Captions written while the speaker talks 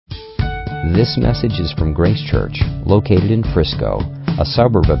This message is from Grace Church, located in Frisco, a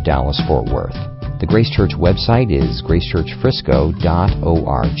suburb of Dallas-Fort Worth. The Grace Church website is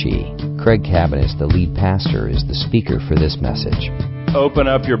gracechurchfrisco.org. Craig Cabanis, the lead pastor, is the speaker for this message. Open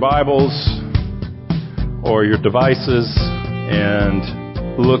up your Bibles or your devices and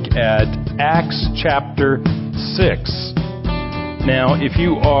look at Acts chapter 6. Now, if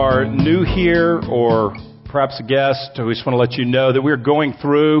you are new here or perhaps a guest, we just want to let you know that we're going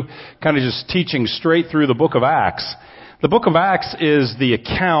through, kind of just teaching straight through the book of Acts. The book of Acts is the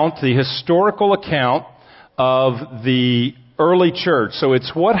account, the historical account of the early church. So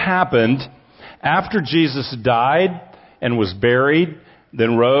it's what happened after Jesus died and was buried,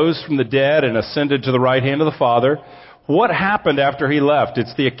 then rose from the dead and ascended to the right hand of the Father. What happened after he left?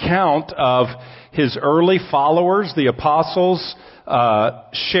 It's the account of his early followers, the apostles,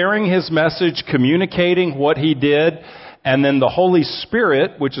 sharing his message, communicating what he did, and then the Holy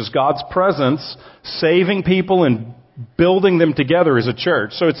Spirit, which is God's presence, saving people and building them together as a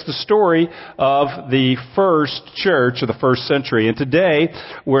church. So it's the story of the first church of the first century. And today,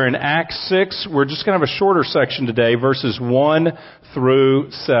 we're in Acts 6. We're just going to have a shorter section today, verses 1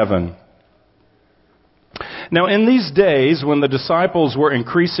 through 7. Now, in these days, when the disciples were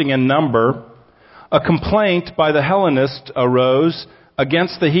increasing in number, a complaint by the Hellenists arose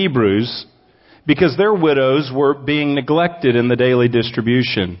against the Hebrews because their widows were being neglected in the daily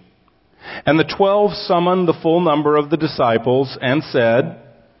distribution. And the 12 summoned the full number of the disciples and said,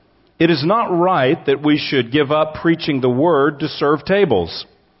 "It is not right that we should give up preaching the word to serve tables.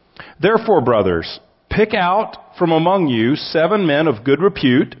 Therefore, brothers, pick out from among you 7 men of good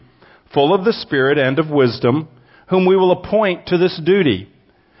repute, full of the Spirit and of wisdom, whom we will appoint to this duty.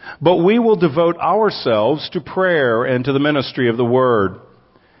 But we will devote ourselves to prayer and to the ministry of the word."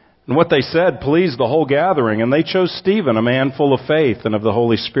 And what they said pleased the whole gathering, and they chose Stephen, a man full of faith and of the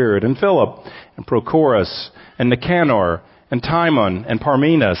Holy Spirit, and Philip, and Prochorus, and Nicanor, and Timon, and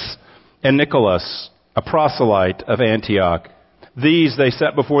Parmenas, and Nicholas, a proselyte of Antioch. These they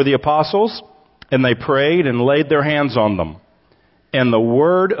set before the apostles, and they prayed and laid their hands on them. And the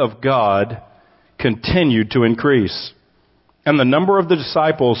word of God continued to increase. And the number of the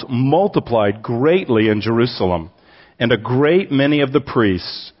disciples multiplied greatly in Jerusalem, and a great many of the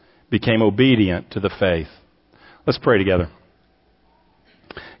priests became obedient to the faith. Let's pray together.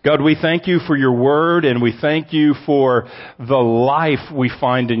 God, we thank you for your word, and we thank you for the life we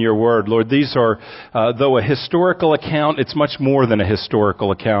find in your word. Lord, these are, though a historical account, it's much more than a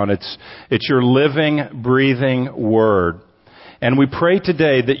historical account. It's your living, breathing word. And we pray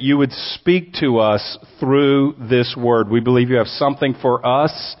today that you would speak to us through this word. We believe you have something for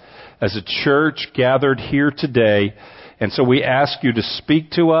us as a church gathered here today. And so we ask you to speak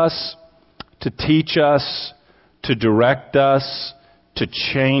to us, to teach us, to direct us, to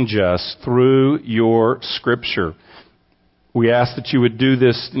change us through your scripture. We ask that you would do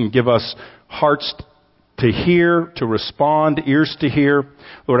this and give us hearts to hear, to respond, ears to hear.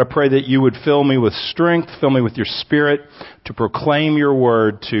 Lord, I pray that you would fill me with strength, fill me with your Spirit to proclaim your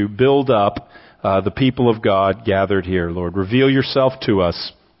word, to build up the people of God gathered here. Lord, reveal yourself to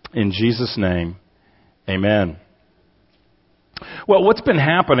us in Jesus' name. Amen. Well, what's been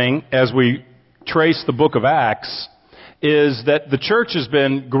happening as we trace the book of Acts is that the church has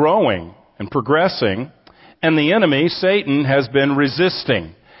been growing and progressing, and the enemy, Satan, has been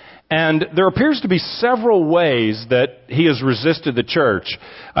resisting. And there appears to be several ways that he has resisted the church.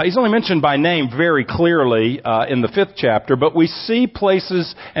 He's only mentioned by name very clearly in the 5th chapter, but we see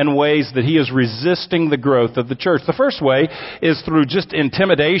places and ways that he is resisting the growth of the church. The first way is through just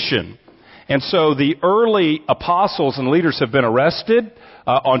intimidation. And so the early apostles and leaders have been arrested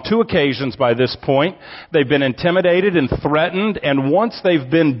on 2 occasions by this point. They've been intimidated and threatened, and once they've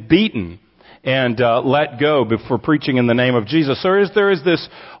been beaten and let go before preaching in the name of Jesus. There is this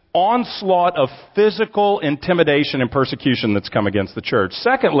onslaught of physical intimidation and persecution that's come against the church.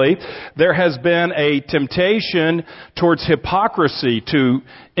 Secondly, there has been a temptation towards hypocrisy to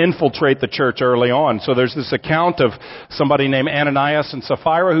infiltrate the church early on. So there's this account of somebody named Ananias and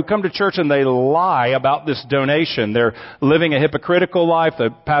Sapphira who come to church and they lie about this donation. They're living a hypocritical life. The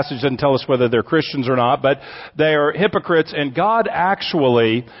passage doesn't tell us whether they're Christians or not, but they are hypocrites, and God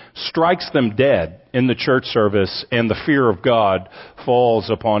actually strikes them dead in the church service, and the fear of God falls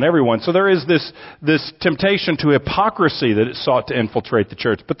upon everyone. So there is this temptation to hypocrisy that it sought to infiltrate the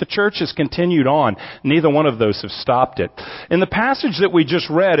church. But the church has continued on. Neither one of those have stopped it. In the passage that we just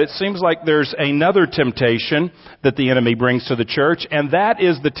read, it seems like there's another temptation that the enemy brings to the church, and that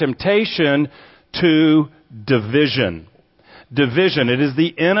is the temptation to division. division. It is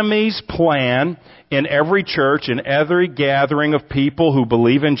the enemy's plan in every church, in every gathering of people who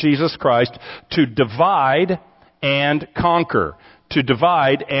believe in Jesus Christ, to divide and conquer. To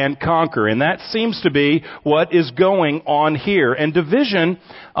divide and conquer. And that seems to be what is going on here. And division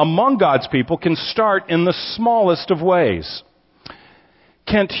among God's people can start in the smallest of ways.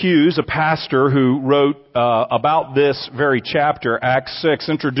 Kent Hughes, a pastor who wrote about this very chapter, Acts 6,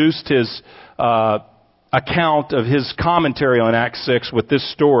 introduced his account of his commentary on Acts 6 with this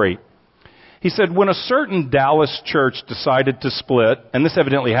story. He said, when a certain Dallas church decided to split, and this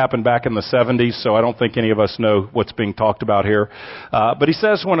evidently happened back in the 70s, so I don't think any of us know what's being talked about here. But he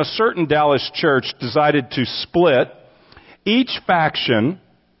says, when a certain Dallas church decided to split, each faction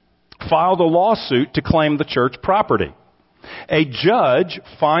filed a lawsuit to claim the church property. A judge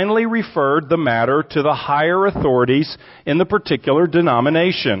finally referred the matter to the higher authorities in the particular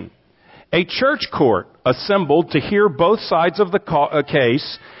denomination. A church court assembled to hear both sides of the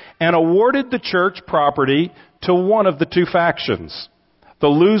case and awarded the church property to one of the two factions. The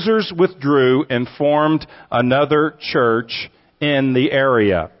losers withdrew and formed another church in the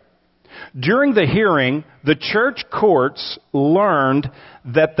area. During the hearing, the church courts learned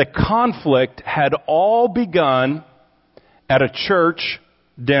that the conflict had all begun at a church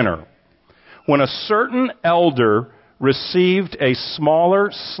dinner, when a certain elder received a smaller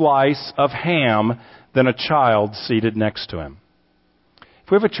slice of ham than a child seated next to him.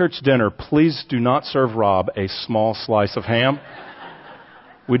 If we have a church dinner, please do not serve Rob a small slice of ham.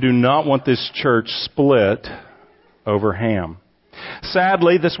 We do not want this church split over ham.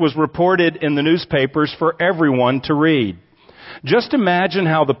 Sadly, this was reported in the newspapers for everyone to read. Just imagine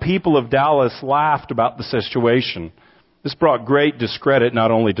how the people of Dallas laughed about the situation. This brought great discredit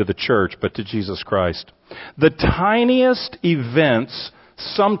not only to the church, but to Jesus Christ. The tiniest events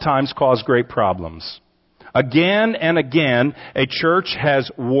sometimes cause great problems. Again and again, a church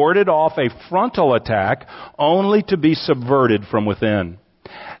has warded off a frontal attack only to be subverted from within.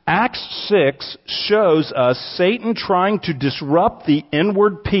 Acts 6 shows us Satan trying to disrupt the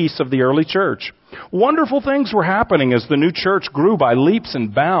inward peace of the early church. Wonderful things were happening as the new church grew by leaps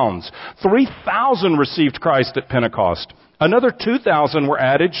and bounds. 3,000 received Christ at Pentecost. Another 2,000 were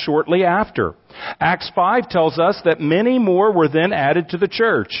added shortly after. Acts 5 tells us that many more were then added to the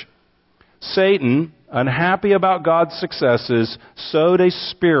church. Satan, unhappy about God's successes, sowed a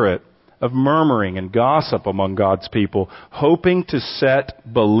spirit of murmuring and gossip among God's people, hoping to set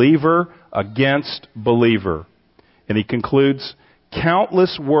believer against believer. And he concludes,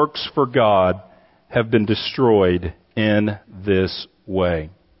 countless works for God have been destroyed in this way.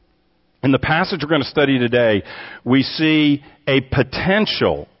 In the passage we're going to study today, we see a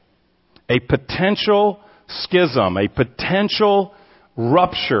potential schism, a potential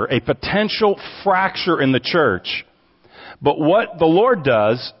rupture, a potential fracture in the church. But what the Lord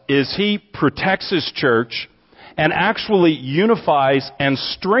does is He protects His church and actually unifies and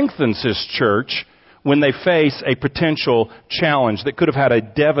strengthens His church when they face a potential challenge that could have had a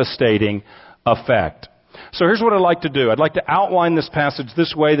devastating effect. So here's what I'd like to do. I'd like to outline this passage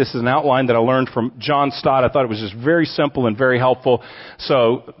this way. This is an outline that I learned from John Stott. I thought it was just very simple and very helpful.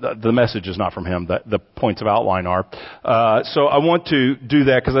 So the message is not from him. The points of outline are. So I want to do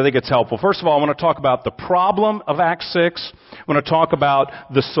that because I think it's helpful. First of all, I want to talk about the problem of Acts 6. I want to talk about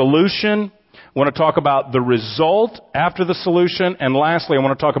the solution. I want to talk about the result after the solution. And lastly, I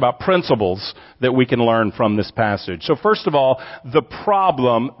want to talk about principles that we can learn from this passage. So first of all, the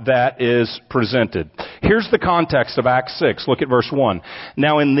problem that is presented. Here's the context of Acts 6. Look at verse 1.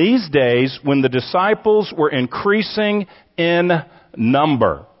 Now in these days, when the disciples were increasing in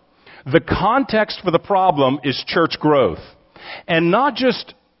number, the context for the problem is church growth. And not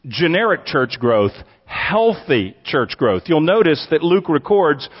just generic church growth, healthy church growth. You'll notice that Luke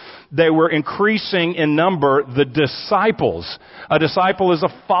records they were increasing in number the disciples. A disciple is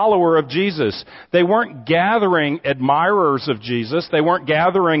a follower of Jesus. They weren't gathering admirers of Jesus. They weren't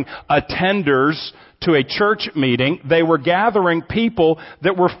gathering attenders to a church meeting. They were gathering people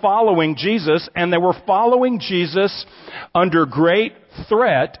that were following Jesus, and they were following Jesus under great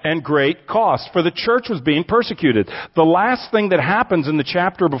threat and great cost, for the church was being persecuted. The last thing that happens in the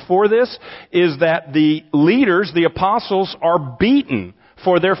chapter before this is that the leaders, the apostles, are beaten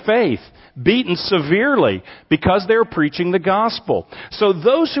for their faith, beaten severely because they're preaching the gospel. So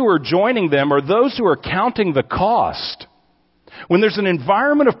those who are joining them are those who are counting the cost. When there's an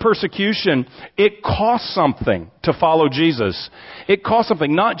environment of persecution, it costs something to follow Jesus. It costs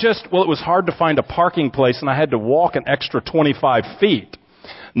something. Not just, well, it was hard to find a parking place and I had to walk an extra 25 feet.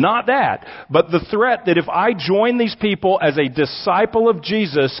 Not that, but the threat that if I join these people as a disciple of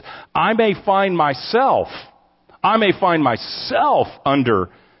Jesus, I may find myself I may find myself under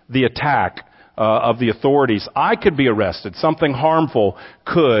the attack of the authorities. I could be arrested. Something harmful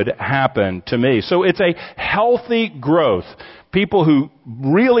could happen to me. So it's a healthy growth. People who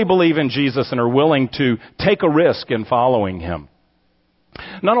really believe in Jesus and are willing to take a risk in following Him.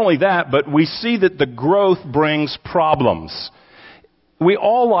 Not only that, but we see that the growth brings problems. We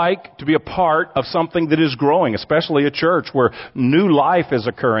all like to be a part of something that is growing, especially a church where new life is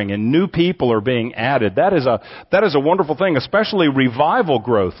occurring and new people are being added. That is a wonderful thing, especially revival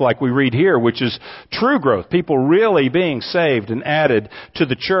growth like we read here, which is true growth. People really being saved and added to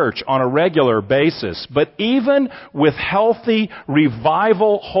the church on a regular basis. But even with healthy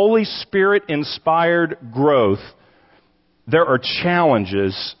revival, Holy Spirit inspired growth, there are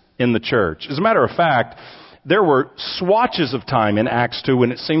challenges in the church. As a matter of fact, there were swatches of time in Acts 2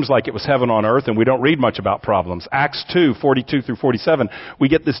 when it seems like it was heaven on earth, and we don't read much about problems. Acts 2, 42 through 47, we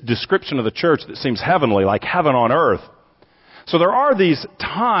get this description of the church that seems heavenly, like heaven on earth. So there are these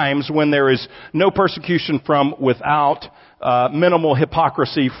times when there is no persecution from without, minimal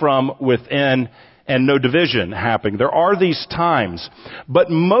hypocrisy from within, and no division happening. There are these times. But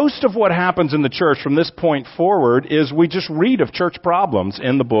most of what happens in the church from this point forward is we just read of church problems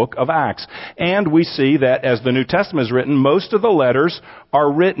in the book of Acts. And we see that as the New Testament is written, most of the letters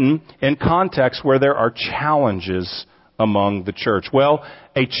are written in context where there are challenges among the church. Well,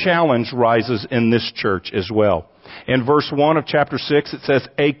 a challenge rises in this church as well. In verse 1 of chapter 6, it says,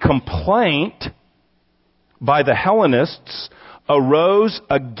 "A complaint by the Hellenists arose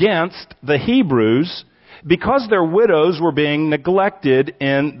against the Hebrews because their widows were being neglected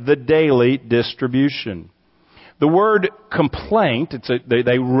in the daily distribution." The word complaint,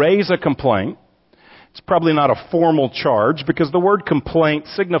 they raise a complaint. It's probably not a formal charge because the word complaint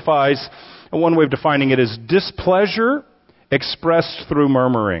signifies, one way of defining it is displeasure expressed through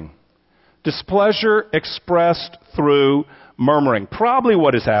murmuring. Displeasure expressed through murmuring. Probably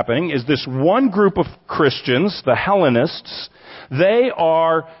what is happening is this one group of Christians, the Hellenists, they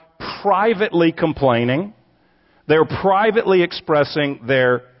are privately complaining. They're privately expressing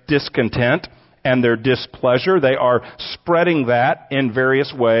their discontent and their displeasure. They are spreading that in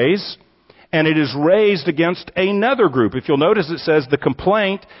various ways. And it is raised against another group. If you'll notice, it says the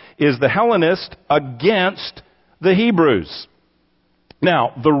complaint is the Hellenist against the Hebrews.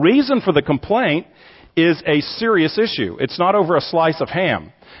 Now, the reason for the complaint is a serious issue. It's not over a slice of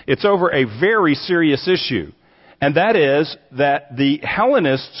ham. It's over a very serious issue. And that is that the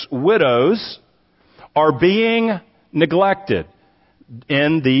Hellenists' widows are being neglected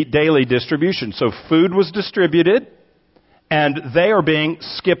in the daily distribution. So food was distributed, and they are being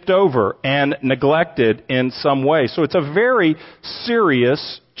skipped over and neglected in some way. So it's a very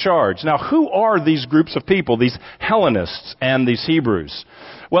serious charge. Now, who are these groups of people, these Hellenists and these Hebrews?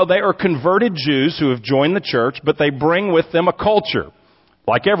 Well, they are converted Jews who have joined the church, but they bring with them a culture.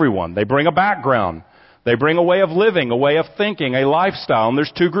 Like everyone, they bring a background. They bring a way of living, a way of thinking, a lifestyle, and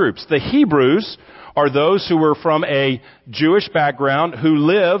there's two groups. The Hebrews are those who were from a Jewish background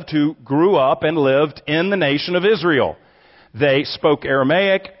who grew up and lived in the nation of Israel. They spoke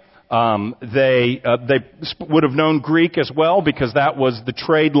Aramaic. They would have known Greek as well because that was the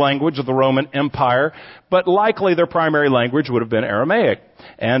trade language of the Roman Empire. But likely their primary language would have been Aramaic.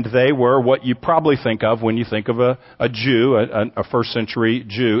 And they were what you probably think of when you think of a Jew, a first century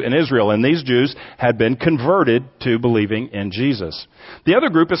Jew in Israel. And these Jews had been converted to believing in Jesus. The other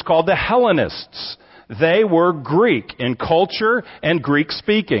group is called the Hellenists. They were Greek in culture and Greek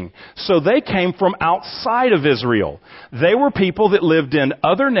speaking. So they came from outside of Israel. They were people that lived in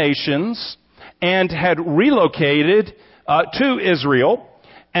other nations and had relocated to Israel.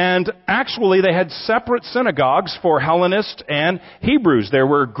 And actually they had separate synagogues for Hellenists and Hebrews. There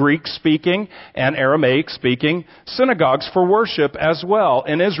were Greek-speaking and Aramaic-speaking synagogues for worship as well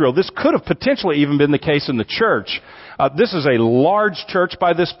in Israel. This could have potentially even been the case in the church. This is a large church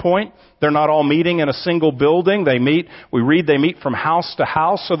by this point. They're not all meeting in a single building. They meet from house to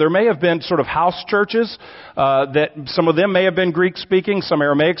house. So there may have been sort of house churches, that some of them may have been Greek speaking, some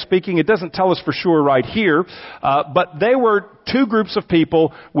Aramaic speaking. It doesn't tell us for sure right here. But they were two groups of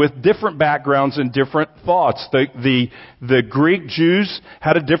people with different backgrounds and different thoughts. The Greek Jews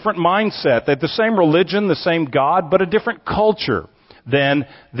had a different mindset. They had the same religion, the same God, but a different culture than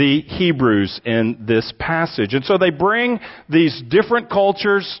the Hebrews in this passage. And so they bring these different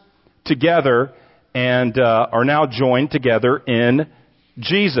cultures together and are now joined together in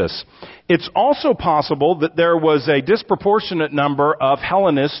Jesus. It's also possible that there was a disproportionate number of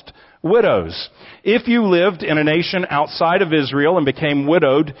Hellenist widows. If you lived in a nation outside of Israel and became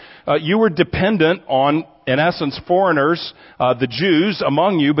widowed, you were dependent on in essence, foreigners, the Jews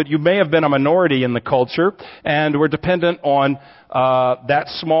among you, but you may have been a minority in the culture and were dependent on that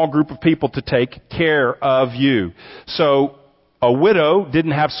small group of people to take care of you. So a widow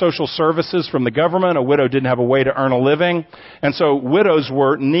didn't have social services from the government. A widow didn't have a way to earn a living. And so widows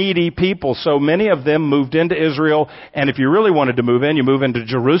were needy people. So many of them moved into Israel. And if you really wanted to move in, you move into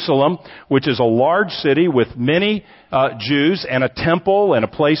Jerusalem, which is a large city with many Jews and a temple and a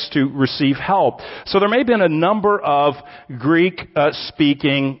place to receive help. So there may have been a number of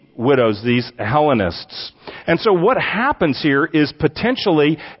Greek-speaking widows, these Hellenists. And so what happens here is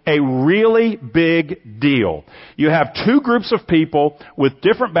potentially a really big deal. You have two groups of people with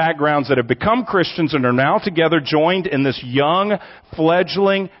different backgrounds that have become Christians and are now together joined in this young,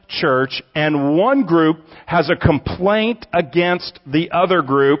 fledgling church, and one group has a complaint against the other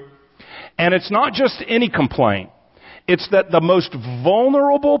group, and it's not just any complaint. It's that the most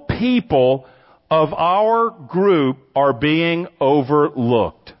vulnerable people of our group are being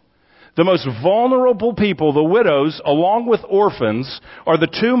overlooked. The most vulnerable people, the widows, along with orphans, are the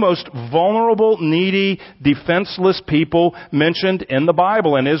two most vulnerable, needy, defenseless people mentioned in the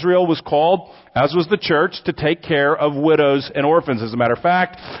Bible. And Israel was called, as was the church, to take care of widows and orphans. As a matter of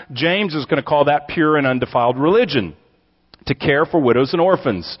fact, James is going to call that pure and undefiled religion, to care for widows and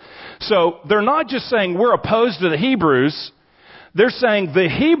orphans. So they're not just saying we're opposed to the Hebrews. They're saying the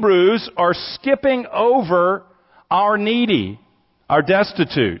Hebrews are skipping over our needy, our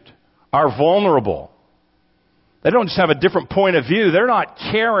destitute, our vulnerable. They don't just have a different point of view. They're not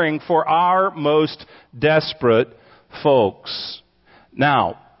caring for our most desperate folks.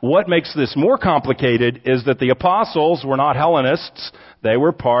 Now, what makes this more complicated is that the apostles were not Hellenists. They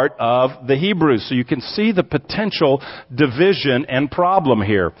were part of the Hebrews. So you can see the potential division and problem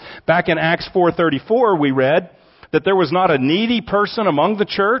here. Back in Acts 4:34, we read that there was not a needy person among the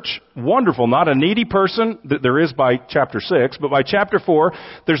church. Wonderful. Not a needy person. There is by chapter 6. But by chapter 4,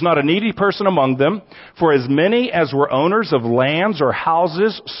 there's not a needy person among them. For as many as were owners of lands or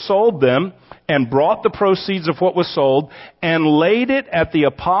houses sold them and brought the proceeds of what was sold and laid it at the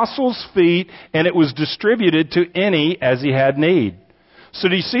apostles' feet, and it was distributed to any as he had need. So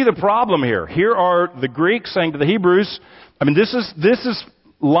do you see the problem here? Here are the Greeks saying to the Hebrews, this is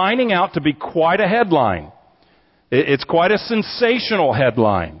lining out to be quite a headline. It's quite a sensational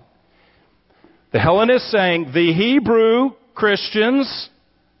headline. The Hellenists saying the Hebrew Christians,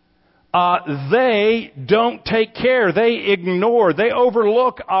 they don't take care. They ignore. They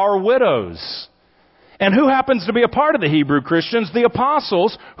overlook our widows. And who happens to be a part of the Hebrew Christians? The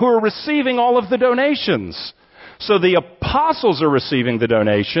apostles, who are receiving all of the donations. So the apostles are receiving the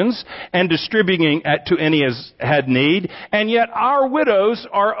donations and distributing it to any as had need, and yet our widows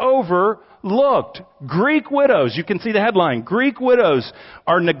are overlooked. Greek widows, you can see the headline, Greek widows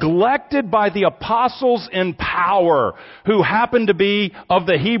are neglected by the apostles in power, who happen to be of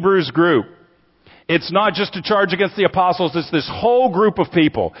the Hebrews group. It's not just a charge against the apostles, it's this whole group of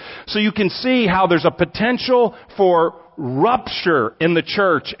people. So you can see how there's a potential for rupture in the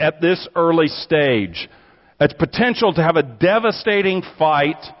church at this early stage. It's potential to have a devastating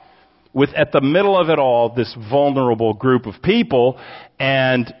fight with, at the middle of it all, this vulnerable group of people,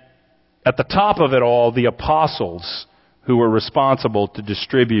 and at the top of it all, the apostles who were responsible to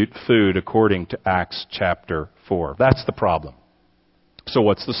distribute food according to Acts chapter 4. That's the problem. So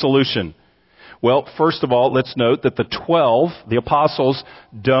what's the solution? Well, first of all, let's note that the 12, the apostles,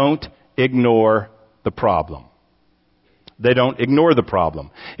 don't ignore the problem. They don't ignore the problem.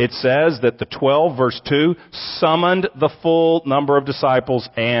 It says that the 12, verse 2, summoned the full number of disciples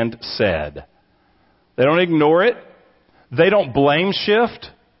and said. They don't ignore it. They don't blame shift.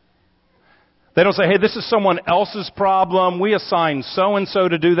 They don't say, hey, this is someone else's problem. We assign so-and-so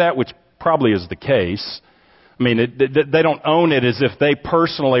to do that, which probably is the case. They don't own it as if they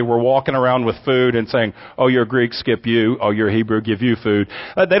personally were walking around with food and saying, oh, you're a Greek, skip you. Oh, you're a Hebrew, give you food.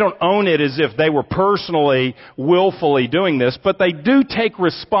 They don't own it as if they were personally, willfully doing this, but they do take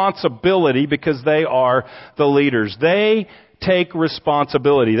responsibility because they are the leaders. They take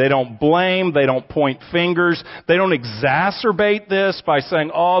responsibility. They don't blame. They don't point fingers. They don't exacerbate this by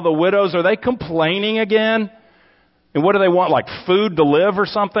saying, oh, the widows, are they complaining again? And what do they want, like food to live or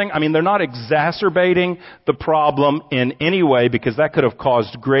something? They're not exacerbating the problem in any way because that could have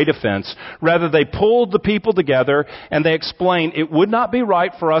caused great offense. Rather, they pulled the people together and they explained it would not be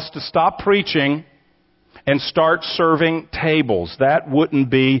right for us to stop preaching and start serving tables. That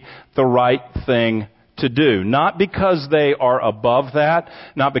wouldn't be the right thing to do. Not because they are above that,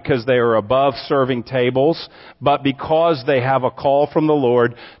 not because they are above serving tables, but because they have a call from the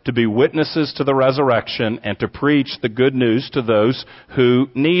Lord to be witnesses to the resurrection and to preach the good news to those who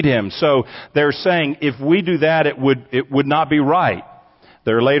need Him. So they're saying if we do that, it would not be right.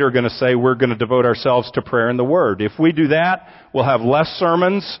 They're later going to say we're going to devote ourselves to prayer and the Word. If we do that, we'll have less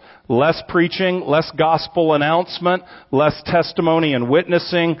sermons, less preaching, less gospel announcement, less testimony and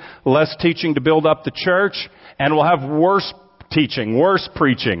witnessing, less teaching to build up the church, and we'll have worse teaching, worse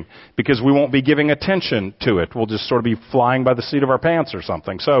preaching, because we won't be giving attention to it. We'll just sort of be flying by the seat of our pants or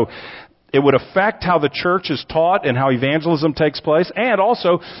something. So it would affect how the church is taught and how evangelism takes place, and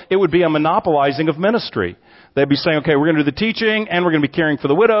also it would be a monopolizing of ministry. They'd be saying, okay, we're going to do the teaching and we're going to be caring for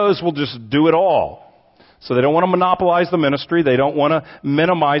the widows. We'll just do it all. So they don't want to monopolize the ministry. They don't want to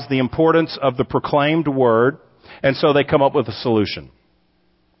minimize the importance of the proclaimed word. And so they come up with a solution.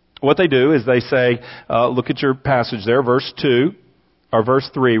 What they do is they say, look at your passage there, verse 2, or verse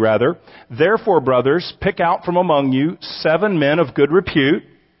 3 rather. Therefore, brothers, pick out from among you 7 men of good repute,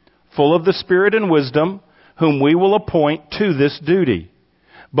 full of the Spirit and wisdom, whom we will appoint to this duty.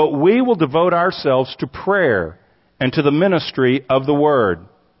 But we will devote ourselves to prayer and to the ministry of the word.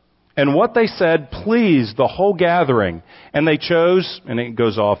 And what they said pleased the whole gathering. And they chose, and it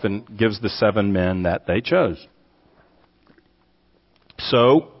goes off and gives the 7 men that they chose.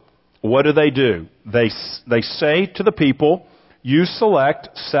 So, what do? They say to the people, you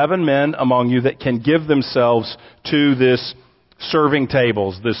select 7 men among you that can give themselves to this serving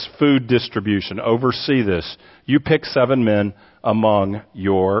tables, this food distribution, oversee this. You pick 7 men among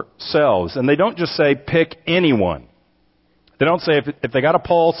yourselves. And they don't just say pick anyone. They don't say if they got a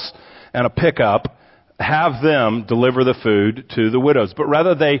pulse and a pickup, have them deliver the food to the widows. But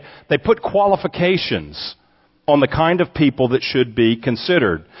rather they put qualifications on the kind of people that should be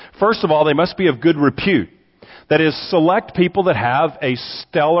considered. First of all, they must be of good repute. That is, select people that have a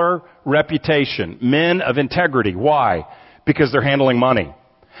stellar reputation, men of integrity. Why? Because they're handling money.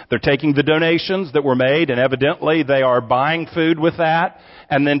 They're taking the donations that were made, and evidently they are buying food with that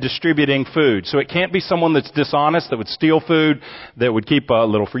and then distributing food. So it can't be someone that's dishonest, that would steal food, that would keep a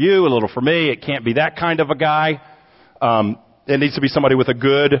little for you, a little for me. It can't be that kind of a guy. It needs to be somebody with a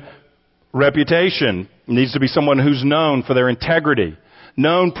good reputation. It needs to be someone who's known for their integrity.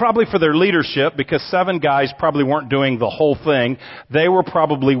 Known probably for their leadership, because 7 guys probably weren't doing the whole thing. They were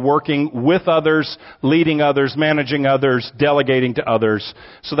probably working with others, leading others, managing others, delegating to others.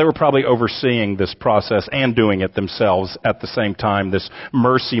 So they were probably overseeing this process and doing it themselves at the same time, this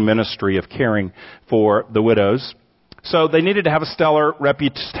mercy ministry of caring for the widows. So they needed to have a stellar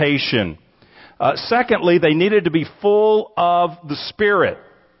reputation. Secondly, they needed to be full of the Spirit.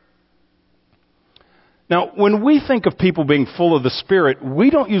 Now, when we think of people being full of the Spirit, we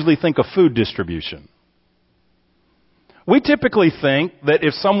don't usually think of food distribution. We typically think that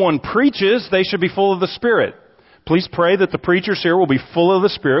if someone preaches, they should be full of the Spirit. Please pray that the preachers here will be full of the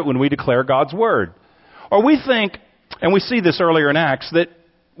Spirit when we declare God's Word. Or we think, and we see this earlier in Acts, that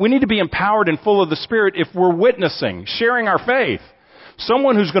we need to be empowered and full of the Spirit if we're witnessing, sharing our faith.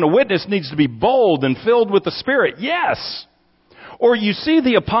 Someone who's going to witness needs to be bold and filled with the Spirit. Yes! Or you see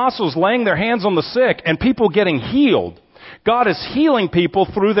the apostles laying their hands on the sick and people getting healed. God is healing people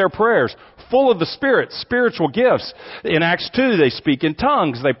through their prayers, full of the Spirit, spiritual gifts. In Acts 2, they speak in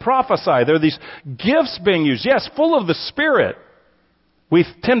tongues, they prophesy. There are these gifts being used. Yes, full of the Spirit. We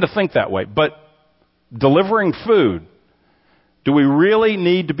tend to think that way. But delivering food, do we really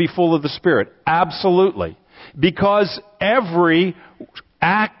need to be full of the Spirit? Absolutely. Because every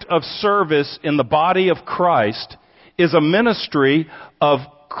act of service in the body of Christ is a ministry of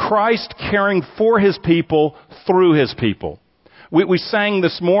Christ caring for His people through His people. We sang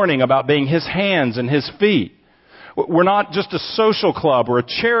this morning about being His hands and His feet. We're not just a social club or a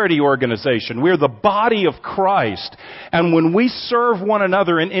charity organization. We're the body of Christ. And when we serve one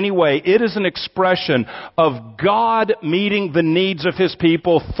another in any way, it is an expression of God meeting the needs of His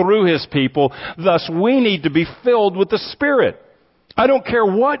people through His people. Thus, we need to be filled with the Spirit. I don't care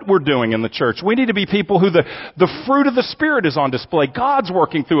what we're doing in the church. We need to be people who the fruit of the Spirit is on display. God's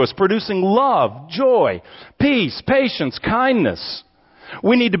working through us, producing love, joy, peace, patience, kindness.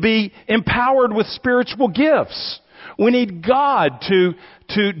 We need to be empowered with spiritual gifts. We need God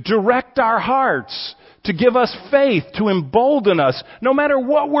to direct our hearts, to give us faith, to embolden us, no matter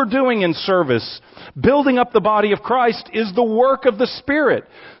what we're doing in service. Building up the body of Christ is the work of the Spirit.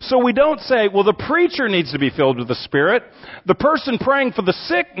 So we don't say, well, the preacher needs to be filled with the Spirit. The person praying for the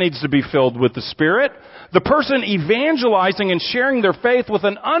sick needs to be filled with the Spirit. The person evangelizing and sharing their faith with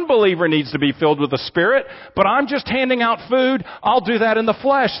an unbeliever needs to be filled with the Spirit. But I'm just handing out food. I'll do that in the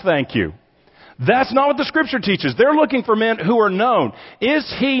flesh, thank you. That's not what the Scripture teaches. They're looking for men who are known.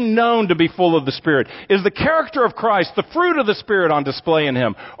 Is he known to be full of the Spirit? Is the character of Christ, the fruit of the Spirit, on display in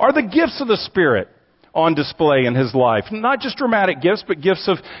him? Are the gifts of the Spirit on display in his life? Not just dramatic gifts, but gifts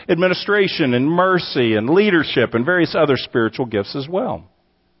of administration and mercy and leadership and various other spiritual gifts as well.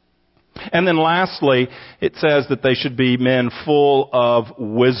 And then lastly, it says that they should be men full of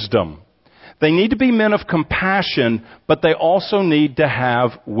wisdom. They need to be men of compassion, but they also need to have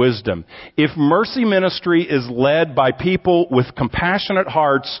wisdom. If mercy ministry is led by people with compassionate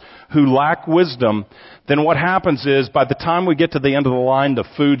hearts who lack wisdom, then what happens is by the time we get to the end of the line, the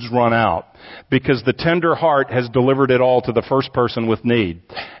food's run out because the tender heart has delivered it all to the first person with need.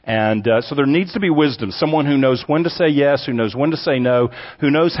 And so there needs to be wisdom, someone who knows when to say yes, who knows when to say no, who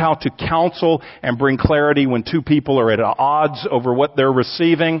knows how to counsel and bring clarity when two people are at odds over what they're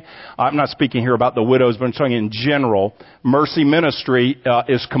receiving. I'm not speaking here about the widows, but I'm talking in general. Mercy ministry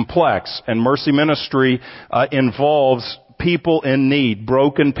is complex, and mercy ministry involves people in need,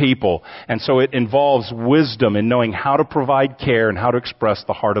 broken people. And so it involves wisdom in knowing how to provide care and how to express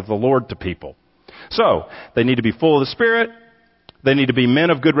the heart of the Lord to people. So, they need to be full of the Spirit. They need to be men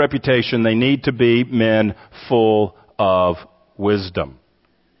of good reputation. They need to be men full of wisdom.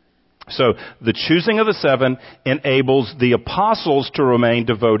 So, the choosing of the seven enables the apostles to remain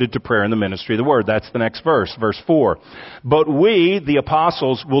devoted to prayer and the ministry of the word. That's the next verse, verse 4. But we, the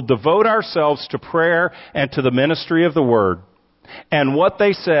apostles, will devote ourselves to prayer and to the ministry of the word. And what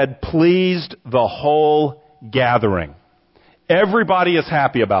they said pleased the whole gathering. Everybody is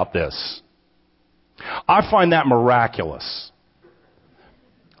happy about this. I find that miraculous.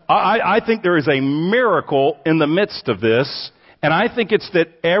 I think there is a miracle in the midst of this. And I think it's that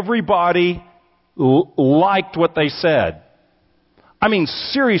everybody liked what they said. I mean,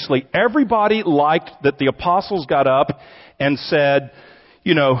 seriously, everybody liked that the apostles got up and said,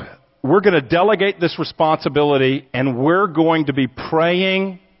 you know, we're going to delegate this responsibility and we're going to be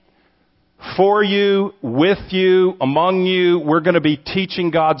praying for you, with you, among you. We're going to be teaching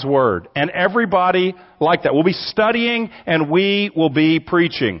God's Word. And everybody liked that. We'll be studying and we will be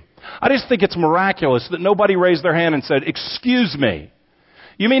preaching. I just think it's miraculous that nobody raised their hand and said, excuse me,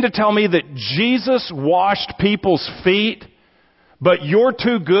 you mean to tell me that Jesus washed people's feet, but you're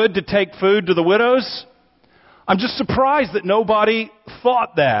too good to take food to the widows? I'm just surprised that nobody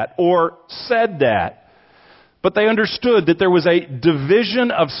thought that or said that. But they understood that there was a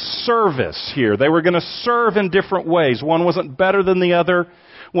division of service here. They were going to serve in different ways. One wasn't better than the other.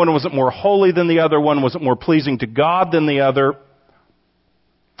 One wasn't more holy than the other. One wasn't more pleasing to God than the other.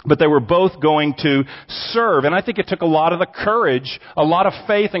 But they were both going to serve. And I think it took a lot of the courage, a lot of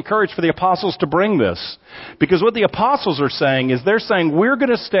faith and courage for the apostles to bring this. Because what the apostles are saying is they're saying we're going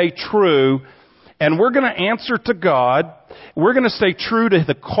to stay true and we're going to answer to God. We're going to stay true to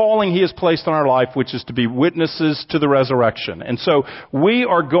the calling He has placed on our life, which is to be witnesses to the resurrection. And so we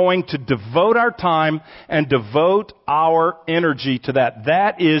are going to devote our time and devote our energy to that.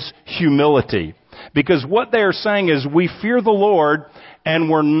 That is humility. Because what they are saying is we fear the Lord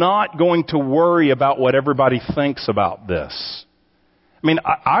and we're not going to worry about what everybody thinks about this. I mean,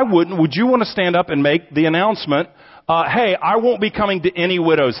 I wouldn't. Would you want to stand up and make the announcement, hey, I won't be coming to any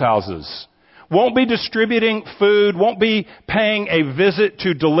widows' houses. Won't be distributing food. Won't be paying a visit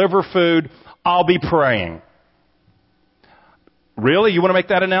to deliver food. I'll be praying. Really? You want to make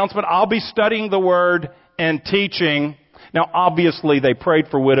that announcement? I'll be studying the Word and teaching. Now, obviously, they prayed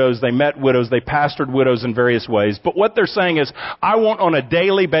for widows, they met widows, they pastored widows in various ways. But what they're saying is, I won't on a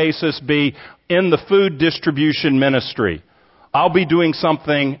daily basis be in the food distribution ministry. I'll be doing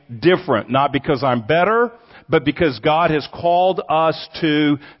something different, not because I'm better, but because God has called us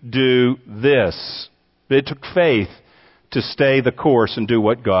to do this. It took faith to stay the course and do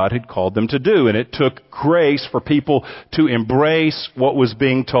what God had called them to do. And it took grace for people to embrace what was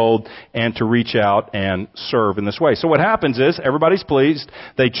being told and to reach out and serve in this way. So what happens is, everybody's pleased.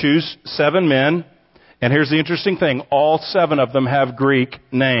 They choose 7 men. And here's the interesting thing. All 7 of them have Greek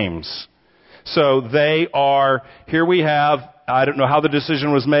names. So they are, here we have, I don't know how the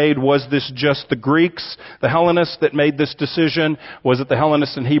decision was made. Was this just the Greeks, the Hellenists, that made this decision? Was it the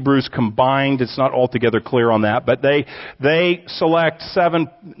Hellenists and Hebrews combined? It's not altogether clear on that. But they select 7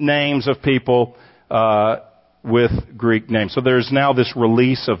 names of people with Greek names. So there's now this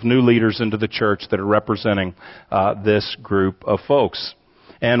release of new leaders into the church that are representing this group of folks.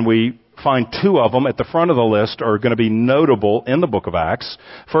 And we find 2 of them at the front of the list are going to be notable in the book of Acts.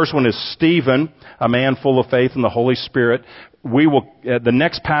 First one is Stephen, a man full of faith in the Holy Spirit. We will, the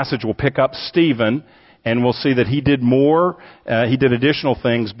next passage will pick up Stephen, and we'll see that he did more, he did additional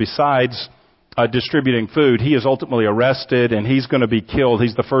things besides distributing food, he is ultimately arrested and he's going to be killed.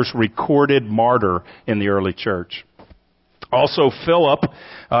 He's the first recorded martyr in the early church. Also, Philip,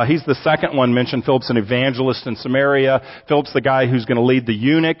 he's the second one mentioned. Philip's an evangelist in Samaria. Philip's the guy who's going to lead the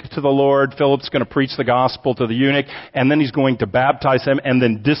eunuch to the Lord. Philip's going to preach the gospel to the eunuch, and then he's going to baptize him and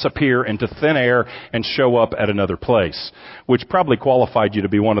then disappear into thin air and show up at another place, which probably qualified you to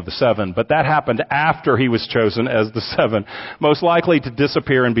be one of the seven, but that happened after he was chosen as the seven, most likely to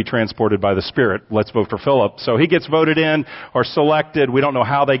disappear and be transported by the Spirit. Let's vote for Philip. So he gets voted in or selected. We don't know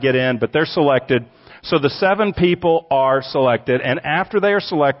how they get in, but they're selected. So the 7 people are selected, and after they are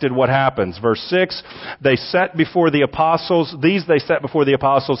selected, what happens? Verse 6, they set before the apostles,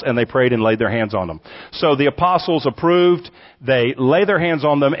 and they prayed and laid their hands on them. So the apostles approved, they lay their hands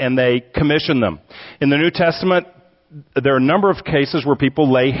on them, and they commission them. In the New Testament, there are a number of cases where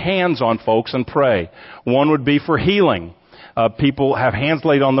people lay hands on folks and pray. One would be for healing. People have hands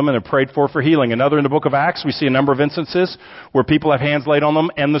laid on them and are prayed for healing. Another, in the book of Acts, we see a number of instances where people have hands laid on them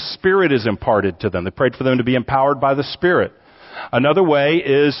and the Spirit is imparted to them. They prayed for them to be empowered by the Spirit. Another way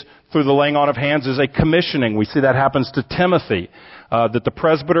is through the laying on of hands is a commissioning. We see that happens to Timothy, that the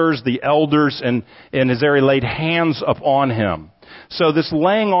presbyters, the elders in his area laid hands upon him. So this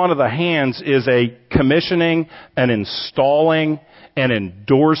laying on of the hands is a commissioning, an installing, an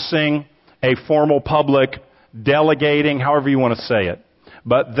endorsing, a formal public delegating, however you want to say it.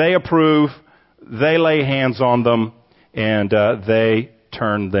 But they approve, they lay hands on them, and they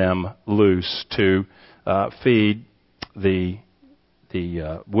turn them loose to feed the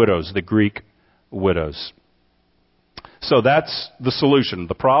widows, the Greek widows. So that's the solution.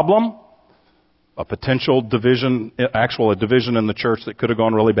 The problem, a potential division, a division in the church that could have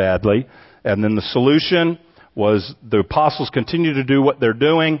gone really badly. And then the solution was the apostles continue to do what they're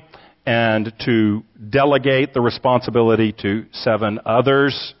doing, and to delegate the responsibility to 7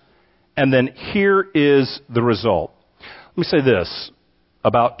 others. And then here is the result. Let me say this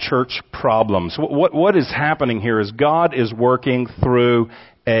about church problems. What is happening here is God is working through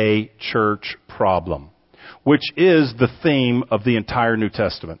a church problem, which is the theme of the entire New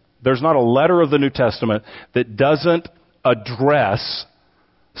Testament. There's not a letter of the New Testament that doesn't address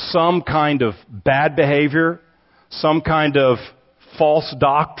some kind of bad behavior, some kind of false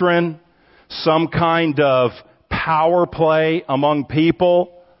doctrine, some kind of power play among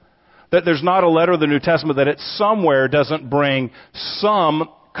people, that there's not a letter of the New Testament that it somewhere doesn't bring some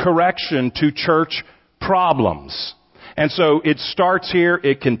correction to church problems. And so it starts here,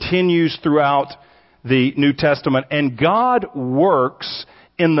 it continues throughout the New Testament, and God works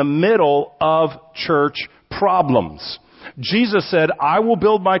in the middle of church problems. Jesus said, I will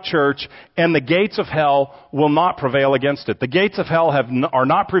build my church and the gates of hell will not prevail against it. The gates of hell are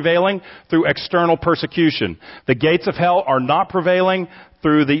not prevailing through external persecution. The gates of hell are not prevailing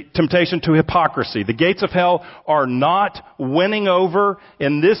through the temptation to hypocrisy. The gates of hell are not winning over,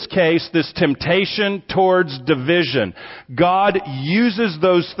 in this case, this temptation towards division. God uses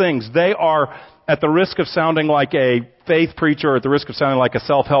those things. They are, at the risk of sounding like a faith preacher or at the risk of sounding like a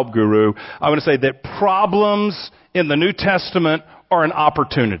self-help guru, I want to say that problems in the New Testament are an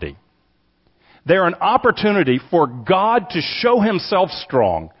opportunity. They're an opportunity for God to show Himself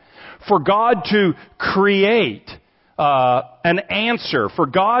strong, for God to create an answer, for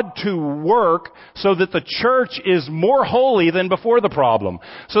God to work so that the church is more holy than before the problem,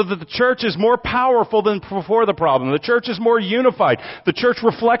 so that the church is more powerful than before the problem. The church is more unified. The church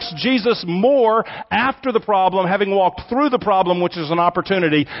reflects Jesus more after the problem, having walked through the problem, which is an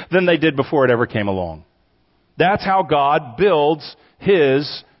opportunity, than they did before it ever came along. That's how God builds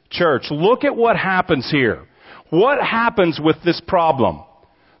His church. Look at what happens here. What happens with this problem?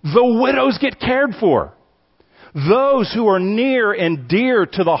 The widows get cared for. Those who are near and dear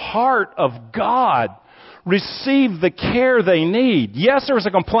to the heart of God receive the care they need. Yes, there was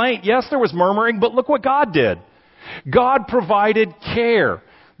a complaint. Yes, there was murmuring, but look what God did. God provided care.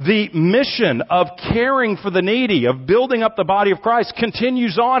 The mission of caring for the needy, of building up the body of Christ,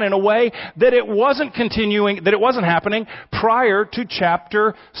 continues on in a way that it wasn't happening prior to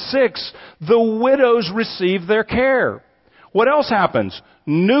chapter 6. The widows receive their care. What else happens?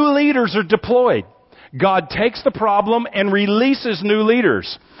 New leaders are deployed. God takes the problem and releases new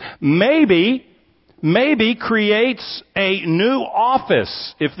leaders. Maybe creates a new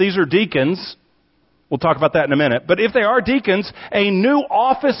office. If these are deacons, we'll talk about that in a minute. But if they are deacons, a new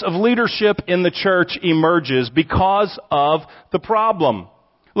office of leadership in the church emerges because of the problem.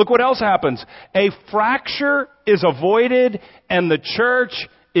 Look what else happens. A fracture is avoided and the church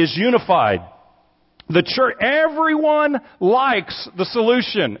is unified. The church, everyone likes the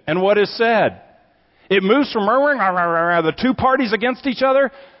solution and what is said. It moves from murmuring, the two parties against each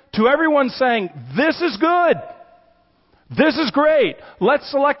other, to everyone saying, this is good. This is great. Let's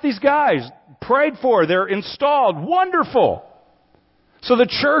select these guys. Prayed for. They're installed. Wonderful. So the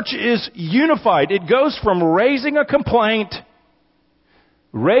church is unified. It goes from raising a complaint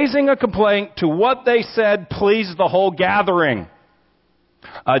to what they said pleased the whole gathering.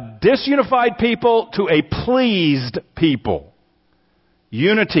 A disunified people to a pleased people.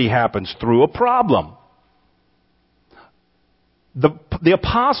 Unity happens through a problem. The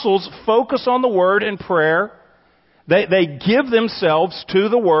apostles focus on the word and prayer. They give themselves to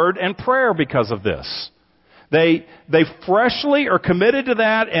the word and prayer because of this. They freshly are committed to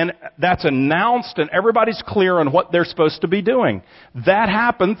that, and that's announced, and everybody's clear on what they're supposed to be doing. That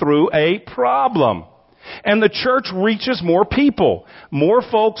happened through a problem. And the church reaches more people. More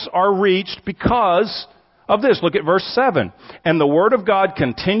folks are reached because of this. Look at verse 7. And the word of God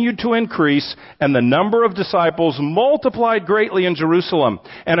continued to increase, and the number of disciples multiplied greatly in Jerusalem.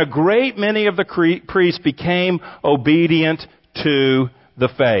 And a great many of the priests became obedient to the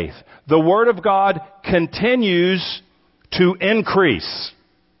faith. The word of God continues to increase.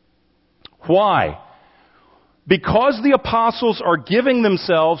 Why? Because the apostles are giving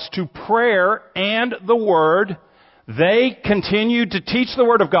themselves to prayer and the word, they continue to teach the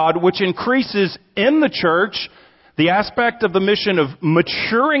word of God, which increases in the church the aspect of the mission of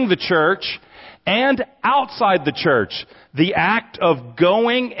maturing the church, and outside the church, the act of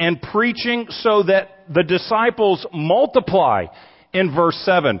going and preaching so that the disciples multiply. In verse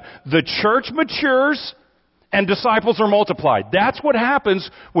 7, the church matures and disciples are multiplied. That's what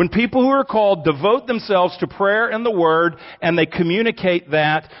happens when people who are called devote themselves to prayer and the word, and they communicate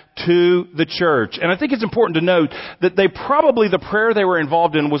that to the church. And I think it's important to note that the prayer they were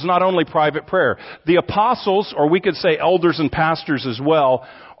involved in was not only private prayer. The apostles, or we could say elders and pastors as well,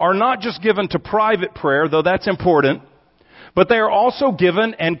 are not just given to private prayer, though that's important, but they are also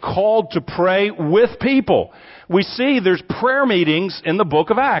given and called to pray with people. We see there's prayer meetings in the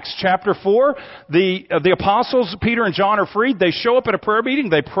book of Acts. Chapter 4, the apostles, Peter and John, are freed. They show up at a prayer meeting.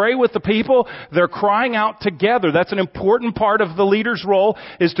 They pray with the people. They're crying out together. That's an important part of the leader's role,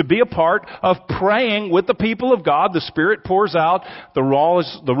 is to be a part of praying with the people of God. The Spirit pours out. The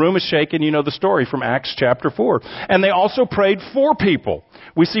room is shaken. You know the story from Acts chapter 4. And they also prayed for people.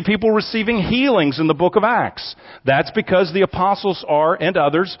 We see people receiving healings in the book of Acts. That's because the apostles are, and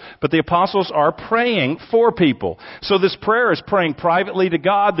others, but the apostles are praying for people. So this prayer is praying privately to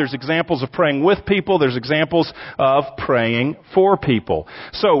God. There's examples of praying with people. There's examples of praying for people.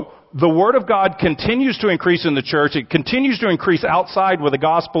 So the Word of God continues to increase in the church. It continues to increase outside where the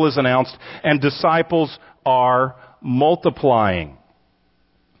gospel is announced, and disciples are multiplying.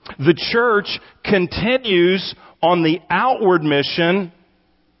 The church continues on the outward mission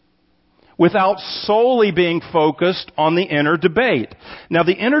without solely being focused on the inner debate. Now,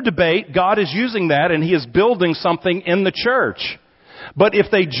 the inner debate, God is using that, and He is building something in the church. But if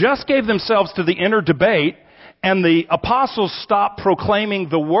they just gave themselves to the inner debate, and the apostles stopped proclaiming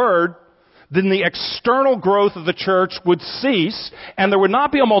the word, then the external growth of the church would cease, and there would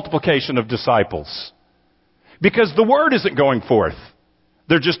not be a multiplication of disciples. Because the word isn't going forth.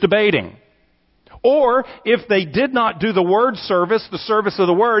 They're just debating. Or if they did not do the word service, the service of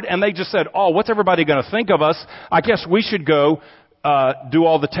the word, and they just said, oh, what's everybody going to think of us? I guess we should go do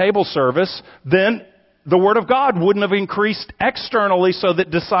all the table service. Then the word of God wouldn't have increased externally so that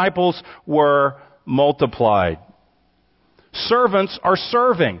disciples were multiplied. Servants are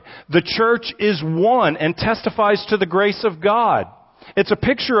serving. The church is one and testifies to the grace of God. It's a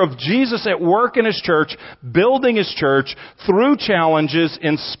picture of Jesus at work in His church, building His church through challenges,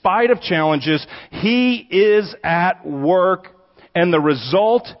 in spite of challenges. He is at work, and the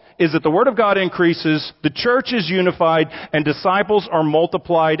result is that the Word of God increases, the church is unified, and disciples are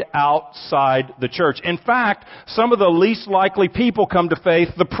multiplied outside the church. In fact, some of the least likely people come to faith,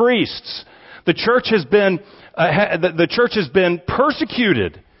 the priests. The church has been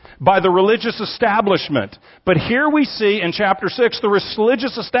persecuted by the religious establishment. But here we see in chapter 6 the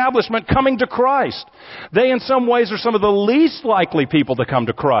religious establishment coming to Christ. They in some ways are some of the least likely people to come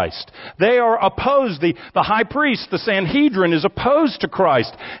to Christ. They are opposed. The high priest, the Sanhedrin, is opposed to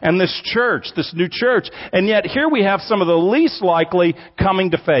Christ and this church, this new church. And yet here we have some of the least likely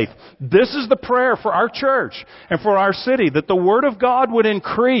coming to faith. This is the prayer for our church and for our city, that the Word of God would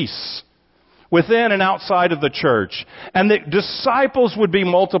increase within and outside of the church, and that disciples would be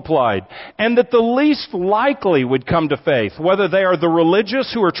multiplied, and that the least likely would come to faith, whether they are the religious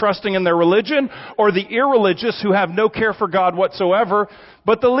who are trusting in their religion, or the irreligious who have no care for God whatsoever,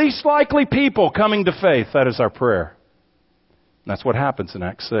 but the least likely people coming to faith. That is our prayer. And that's what happens in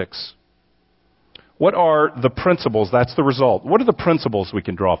Acts 6. What are the principles? That's the result. What are the principles we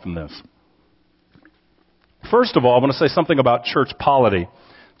can draw from this? First of all, I want to say something about church polity.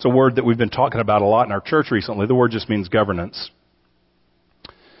 It's a word that we've been talking about a lot in our church recently. The word just means governance.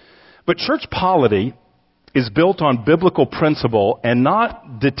 But church polity is built on biblical principle and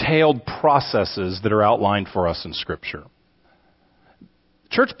not detailed processes that are outlined for us in Scripture.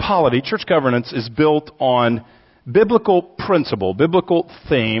 Church polity, church governance is built on biblical principle, biblical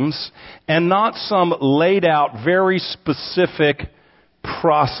themes, and not some laid out, very specific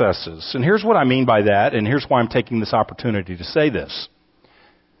processes. And here's what I mean by that, and here's why I'm taking this opportunity to say this.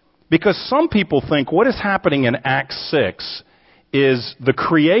 Because some people think what is happening in Acts 6 is the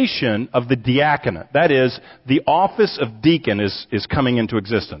creation of the diaconate. That is, the office of deacon is coming into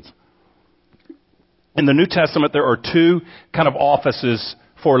existence. In the New Testament, there are two kind of offices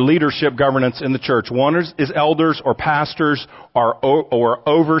for leadership governance in the church. One is elders or pastors or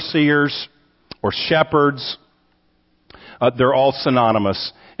overseers or shepherds. They're all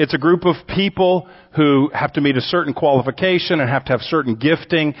synonymous. It's a group of people who have to meet a certain qualification and have to have certain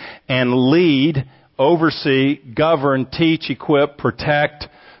gifting and lead, oversee, govern, teach, equip, protect,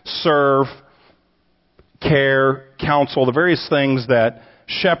 serve, care, counsel, the various things that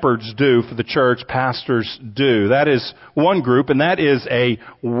shepherds do for the church, pastors do. That is one group, and that is a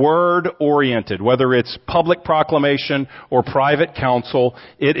word-oriented, whether it's public proclamation or private counsel,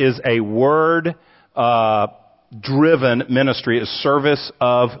 it is a word-driven ministry, a service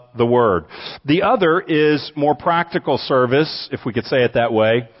of the word. The other is more practical service, if we could say it that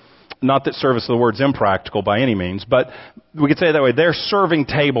way. Not that service of the word's impractical by any means, but we could say it that way. They're serving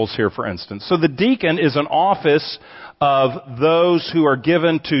tables here, for instance. So the deacon is an office of those who are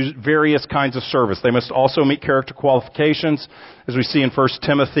given to various kinds of service. They must also meet character qualifications, as we see in 1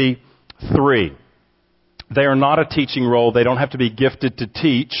 Timothy 3. They are not a teaching role. They don't have to be gifted to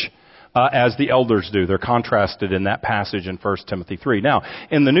teach as the elders do. They're contrasted in that passage in 1 Timothy 3. Now,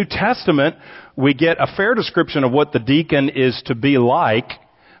 in the New Testament, we get a fair description of what the deacon is to be like,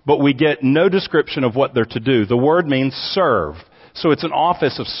 but we get no description of what they're to do. The word means serve. So it's an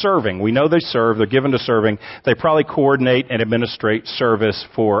office of serving. We know they serve. They're given to serving. They probably coordinate and administrate service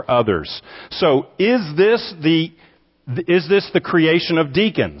for others. So is this the creation of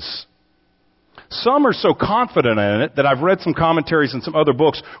deacons? Some are so confident in it that I've read some commentaries in some other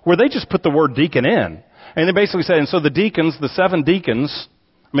books where they just put the word deacon in. And they basically say, and so the deacons, the 7 deacons,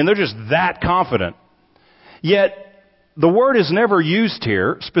 I mean, they're just that confident. Yet, the word is never used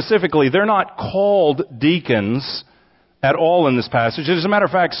here. Specifically, they're not called deacons at all in this passage. As a matter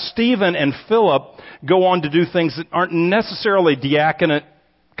of fact, Stephen and Philip go on to do things that aren't necessarily diaconate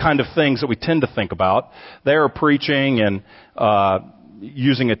kind of things that we tend to think about. They are preaching and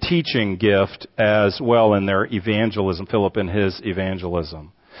using a teaching gift as well in their evangelism, Philip in his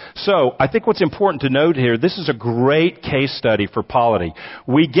evangelism. So, I think what's important to note here, this is a great case study for polity.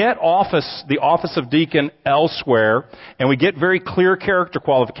 We get the office of deacon elsewhere, and we get very clear character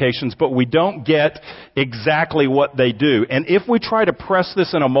qualifications, but we don't get exactly what they do. And if we try to press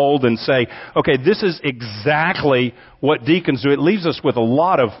this in a mold and say, okay, this is exactly what deacons do, it leaves us with a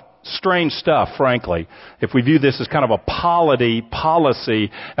lot of strange stuff, frankly, if we view this as kind of a polity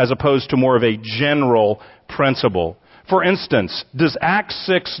policy as opposed to more of a general principle. For instance, does Acts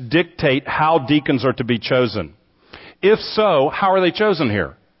 6 dictate how deacons are to be chosen? If so, how are they chosen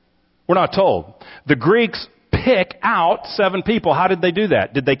here? We're not told. The Greeks pick out 7 people. How did they do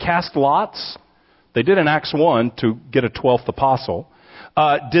that? Did they cast lots? They did in Acts 1 to get a 12th apostle.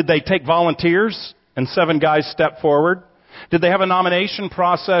 Did they take volunteers and 7 guys step forward? Did they have a nomination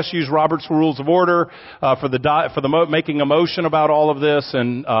process, use Robert's Rules of Order for making a motion about all of this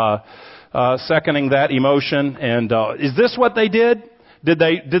and seconding that emotion? And is this what they did? Did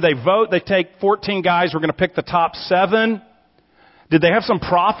they vote? They take 14 guys. We're going to pick the top 7. Did they have some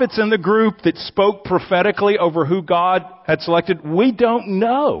prophets in the group that spoke prophetically over who God had selected? We don't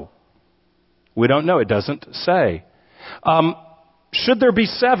know. We don't know. It doesn't say. Should there be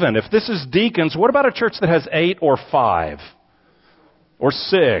 7? If this is deacons, what about a church that has 8 or 5? Or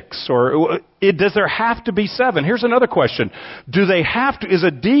 6? Does there have to be 7? Here's another question. Is a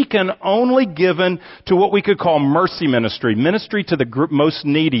deacon only given to what we could call mercy ministry to the group most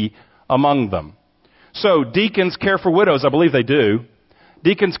needy among them? So, deacons care for widows, I believe they do.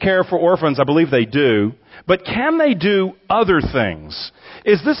 Deacons care for orphans, I believe they do. But can they do other things?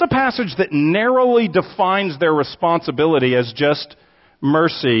 Is this a passage that narrowly defines their responsibility as just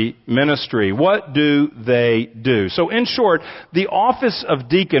mercy ministry. What do they do? So in short, the office of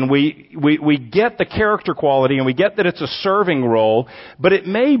deacon, we get the character quality and we get that it's a serving role, but it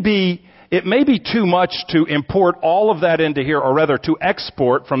may be too much to import all of that into here, or rather to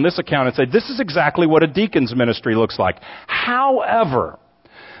export from this account and say, this is exactly what a deacon's ministry looks like. However,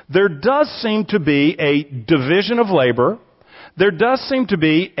 there does seem to be a division of labor. There does seem to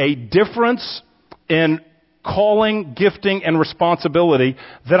be a difference in calling, gifting, and responsibility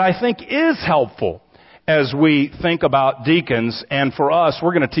that I think is helpful as we think about deacons. And for us,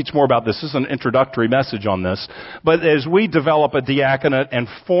 we're going to teach more about this. This is an introductory message on this. But as we develop a diaconate and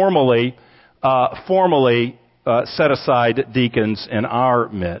formally set aside deacons in our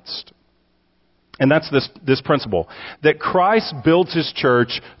midst. And that's this principle, that Christ builds His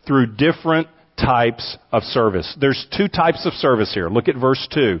church through different types of service. There's two types of service here. Look at verse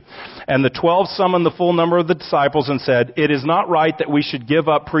 2. And the 12 summoned the full number of the disciples and said, it is not right that we should give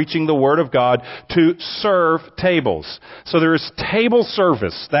up preaching the word of God to serve tables. So there is table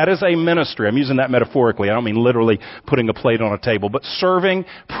service. That is a ministry. I'm using that metaphorically. I don't mean literally putting a plate on a table, but serving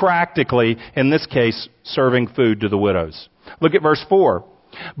practically, in this case, serving food to the widows. Look at verse 4.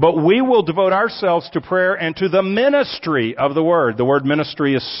 But we will devote ourselves to prayer and to the ministry of the word. The word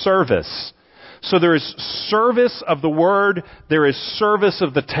ministry is service. So there is service of the word, there is service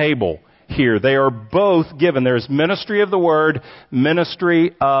of the table here. They are both given. There is ministry of the word,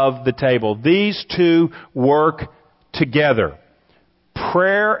 ministry of the table. These two work together.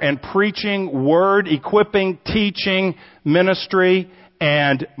 Prayer and preaching, word, equipping, teaching, ministry,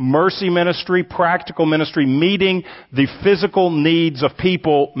 and mercy ministry, practical ministry, meeting the physical needs of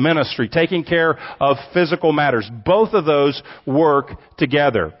people ministry, taking care of physical matters. Both of those work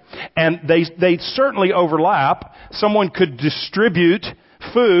together. And they certainly overlap. Someone could distribute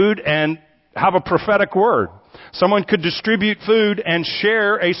food and have a prophetic word. Someone could distribute food and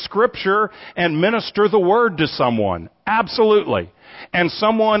share a scripture and minister the word to someone. Absolutely. And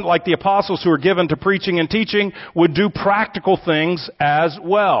someone like the apostles who are given to preaching and teaching would do practical things as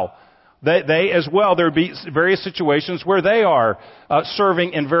well. They as well, there would be various situations where they are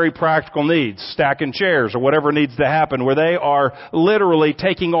serving in very practical needs, stacking chairs or whatever needs to happen, where they are literally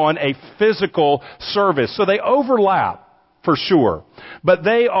taking on a physical service. So they overlap for sure. But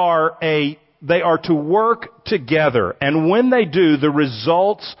they are to work together. And when they do, the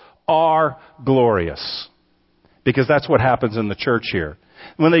results are glorious. Because that's what happens in the church here.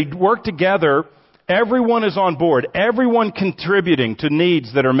 When they work together, everyone is on board. Everyone contributing to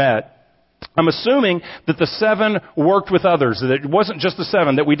needs that are met. I'm assuming that the 7 worked with others. That it wasn't just the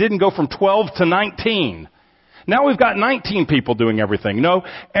 7. That we didn't go from 12 to 19. Now we've got 19 people doing everything. No,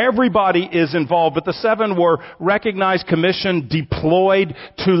 everybody is involved. But the 7 were recognized, commissioned, deployed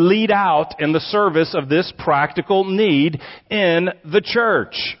to lead out in the service of this practical need in the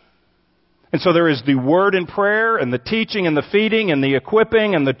church. And so there is the word and prayer and the teaching and the feeding and the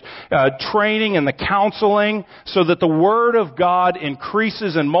equipping and the training and the counseling so that the word of God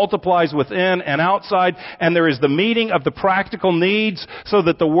increases and multiplies within and outside. And there is the meeting of the practical needs so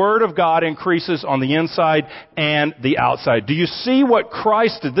that the word of God increases on the inside and the outside. Do you see what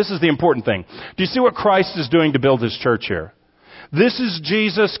Christ did? This is the important thing. Do you see what Christ is doing to build His church here? This is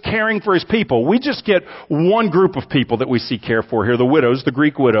Jesus caring for His people. We just get one group of people that we see care for here, the widows, the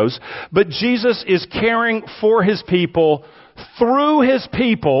Greek widows. But Jesus is caring for His people through His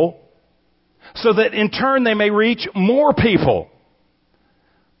people so that in turn they may reach more people.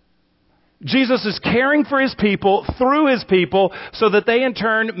 Jesus is caring for His people through His people so that they in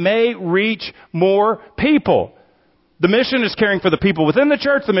turn may reach more people. The mission is caring for the people within the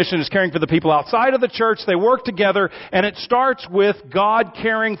church. The mission is caring for the people outside of the church. They work together, and it starts with God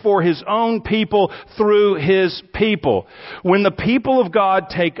caring for His own people through His people. When the people of God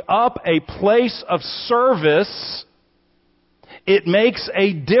take up a place of service, it makes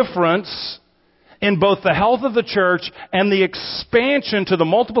a difference in both the health of the church and the expansion to the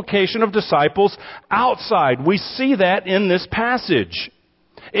multiplication of disciples outside. We see that in this passage.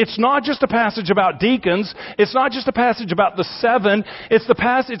 It's not just a passage about deacons. It's not just a passage about the 7. It's a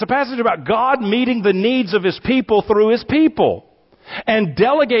passage about God meeting the needs of His people through His people. And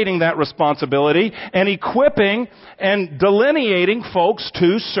delegating that responsibility and equipping and delineating folks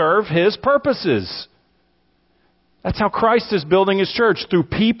to serve His purposes. That's how Christ is building His church, through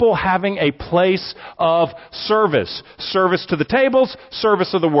people having a place of service. Service to the tables,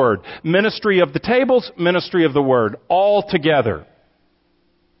 service of the Word. Ministry of the tables, ministry of the Word. All together.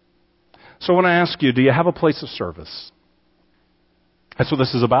 So I want to ask you, do you have a place of service? That's what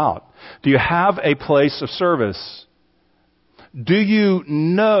this is about. Do you have a place of service? Do you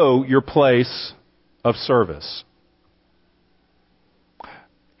know your place of service?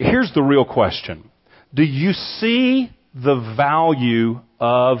 Here's the real question. Do you see the value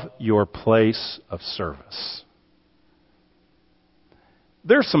of your place of service?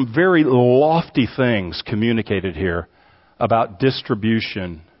 There's some very lofty things communicated here about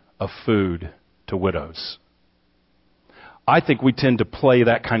distribution of food to widows. I think we tend to play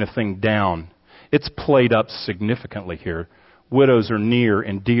that kind of thing down. It's played up significantly here. Widows are near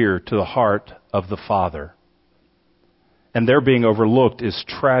and dear to the heart of the Father. And their being overlooked is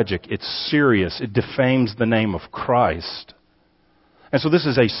tragic. It's serious. It defames the name of Christ. And so this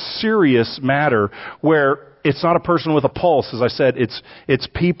is a serious matter where it's not a person with a pulse. As I said, it's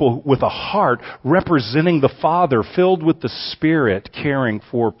people with a heart representing the Father, filled with the Spirit, caring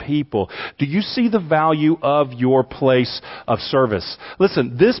for people. Do you see the value of your place of service?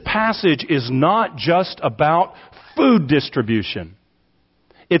 Listen, this passage is not just about food distribution.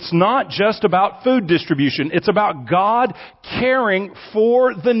 It's not just about food distribution. It's about God caring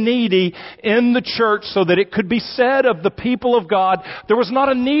for the needy in the church so that it could be said of the people of God, there was not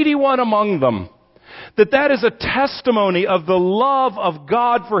a needy one among them. That is a testimony of the love of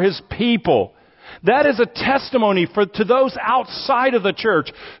God for His people. That is a testimony to those outside of the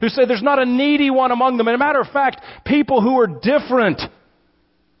church who say there's not a needy one among them. And a matter of fact, people who are different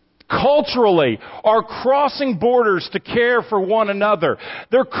culturally are crossing borders to care for one another.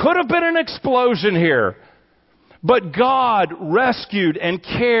 There could have been an explosion here, but God rescued and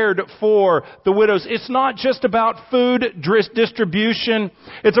cared for the widows. It's not just about food distribution.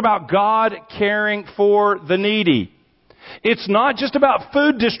 It's about God caring for the needy. It's not just about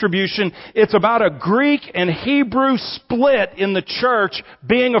food distribution. It's about a Greek and Hebrew split in the church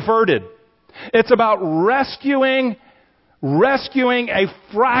being averted. It's about rescuing a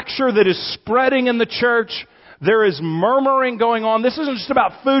fracture that is spreading in the church. There is murmuring going on. This isn't just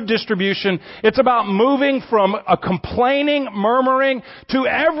about food distribution. It's about moving from a complaining, murmuring, to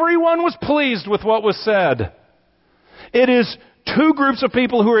everyone was pleased with what was said. It is two groups of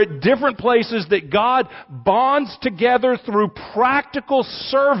people who are at different places that God bonds together through practical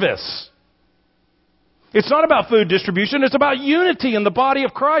service. It's not about food distribution. It's about unity in the body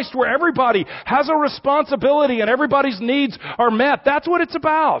of Christ where everybody has a responsibility and everybody's needs are met. That's what it's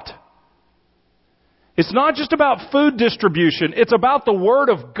about. It's not just about food distribution. It's about the Word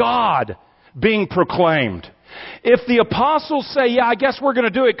of God being proclaimed. If the apostles say, yeah, I guess we're going to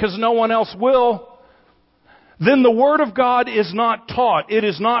do it because no one else will, then the Word of God is not taught. It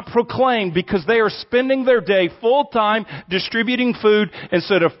is not proclaimed because they are spending their day full time distributing food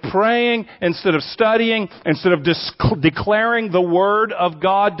instead of praying, instead of studying, instead of declaring the Word of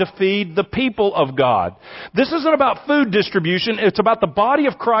God to feed the people of God. This isn't about food distribution. It's about the body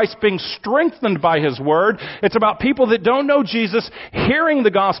of Christ being strengthened by His Word. It's about people that don't know Jesus hearing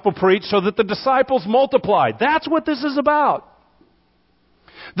the gospel preached so that the disciples multiply. That's what this is about.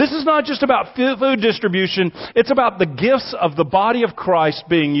 This is not just about food distribution. It's about the gifts of the body of Christ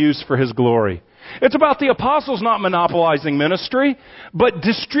being used for His glory. It's about the apostles not monopolizing ministry, but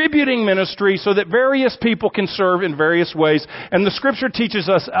distributing ministry so that various people can serve in various ways. And the Scripture teaches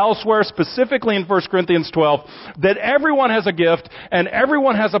us elsewhere, specifically in 1 Corinthians 12, that everyone has a gift, and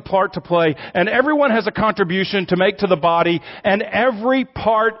everyone has a part to play, and everyone has a contribution to make to the body, and every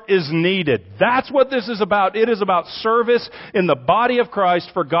part is needed. That's what this is about. It is about service in the body of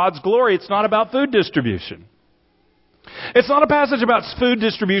Christ for God's glory. It's not about food distribution. It's not a passage about food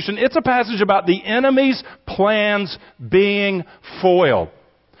distribution. It's a passage about the enemy's plans being foiled.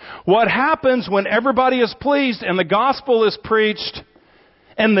 What happens when everybody is pleased and the gospel is preached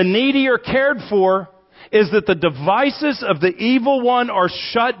and the needy are cared for is that the devices of the evil one are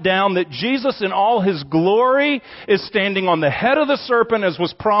shut down, that Jesus in all His glory is standing on the head of the serpent as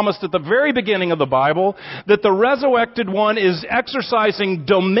was promised at the very beginning of the Bible, that the resurrected one is exercising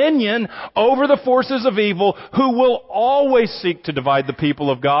dominion over the forces of evil who will always seek to divide the people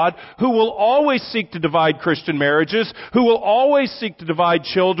of God, who will always seek to divide Christian marriages, who will always seek to divide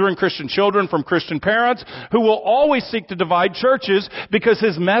Christian children from Christian parents, who will always seek to divide churches because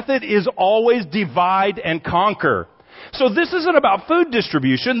his method is always divide and conquer. So this isn't about food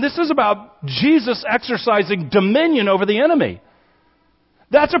distribution. This is about Jesus exercising dominion over the enemy.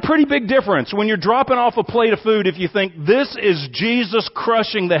 That's a pretty big difference when you're dropping off a plate of food if you think this is Jesus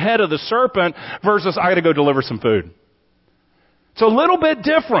crushing the head of the serpent versus I got to go deliver some food. It's a little bit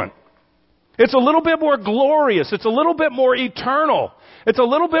different. It's a little bit more glorious. It's a little bit more eternal. It's a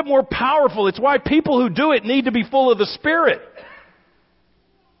little bit more powerful. It's why people who do it need to be full of the Spirit.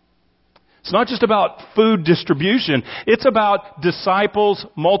 It's not just about food distribution. It's about disciples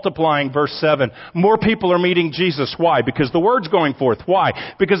multiplying. Verse 7. More people are meeting Jesus. Why? Because the word's going forth.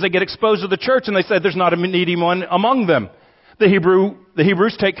 Why? Because they get exposed to the church and they say there's not a needy one among them. The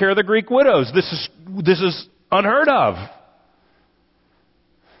Hebrews take care of the Greek widows. This is unheard of.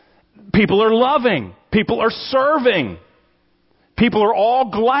 People are loving. People are serving. People are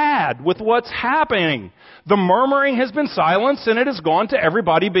all glad with what's happening. The murmuring has been silenced, and it has gone to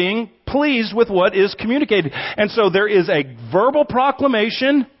everybody being pleased with what is communicated. And so there is a verbal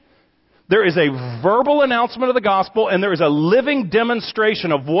proclamation, there is a verbal announcement of the gospel, and there is a living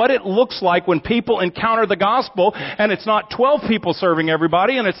demonstration of what it looks like when people encounter the gospel. And it's not 12 people serving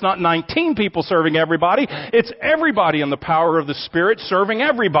everybody, and it's not 19 people serving everybody. It's everybody in the power of the Spirit serving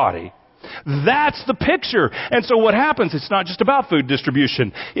everybody. That's the picture. And so what happens, it's not just about food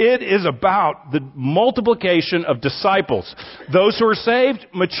distribution. It is about the multiplication of disciples. Those who are saved,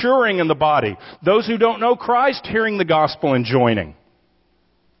 maturing in the body. Those who don't know Christ, hearing the gospel and joining.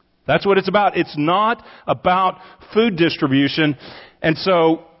 That's what it's about. It's not about food distribution. And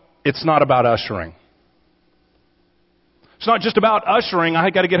so it's not about ushering. It's not just about ushering. I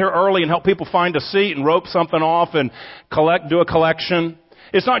got to get here early and help people find a seat and rope something off and do a collection.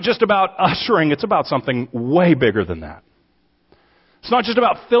 It's not just about ushering. It's about something way bigger than that. It's not just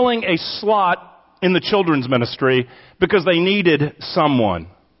about filling a slot in the children's ministry because they needed someone.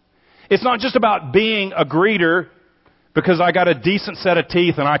 It's not just about being a greeter because I got a decent set of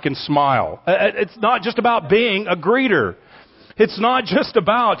teeth and I can smile. It's not just about being a greeter. It's not just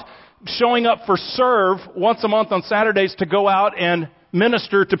about showing up for serve once a month on Saturdays to go out and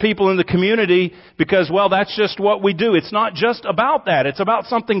minister to people in the community because, well, that's just what we do. It's not just about that. It's about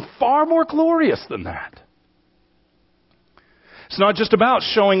something far more glorious than that. It's not just about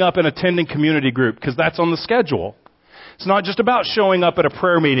showing up and attending community group because that's on the schedule. It's not just about showing up at a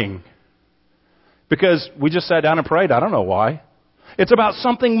prayer meeting because we just sat down and prayed. I don't know why. It's about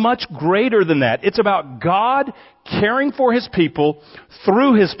something much greater than that. It's about God caring for His people,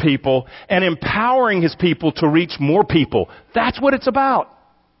 through His people, and empowering His people to reach more people. That's what it's about.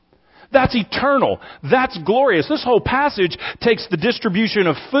 That's eternal. That's glorious. This whole passage takes the distribution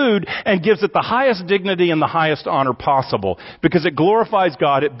of food and gives it the highest dignity and the highest honor possible because it glorifies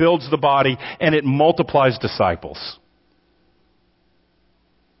God, it builds the body, and it multiplies disciples.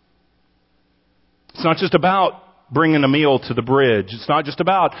 It's not just about bringing a meal to the bridge. It's not just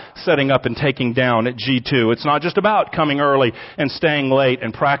about setting up and taking down at G2. It's not just about coming early and staying late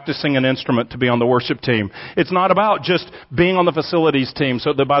and practicing an instrument to be on the worship team. It's not about just being on the facilities team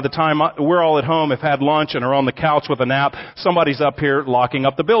so that by the time we're all at home, have had lunch and are on the couch with a nap, somebody's up here locking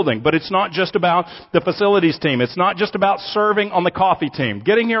up the building. But it's not just about the facilities team. It's not just about serving on the coffee team.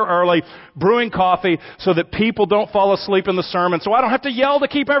 Getting here early, brewing coffee so that people don't fall asleep in the sermon so I don't have to yell to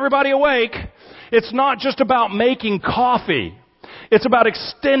keep everybody awake. It's not just about making coffee. It's about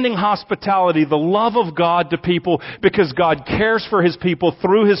extending hospitality, the love of God to people because God cares for His people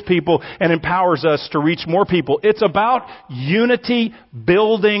through His people and empowers us to reach more people. It's about unity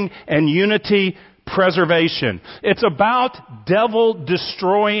building and unity preservation. It's about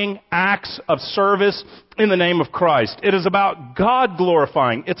devil-destroying acts of service in the name of Christ. It is about God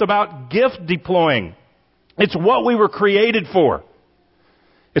glorifying. It's about gift deploying. It's what we were created for.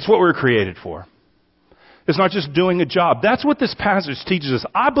 It's what we were created for. It's not just doing a job. That's what this passage teaches us.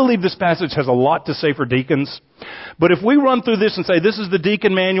 I believe this passage has a lot to say for deacons. But if we run through this and say, this is the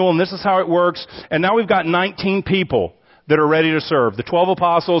deacon manual and this is how it works, and now we've got 19 people that are ready to serve, the 12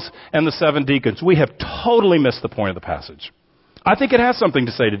 apostles and the 7 deacons, we have totally missed the point of the passage. I think it has something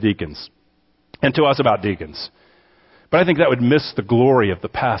to say to deacons and to us about deacons. But I think that would miss the glory of the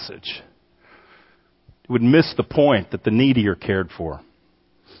passage. It would miss the point that the needy are cared for.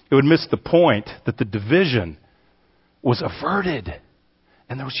 It would miss the point that the division was averted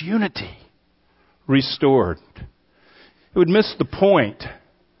and there was unity restored. It would miss the point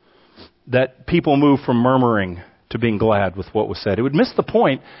that people moved from murmuring to being glad with what was said. It would miss the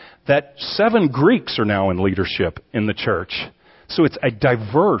point that 7 Greeks are now in leadership in the church. So it's a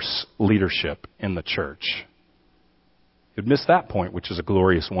diverse leadership in the church. It would miss that point, which is a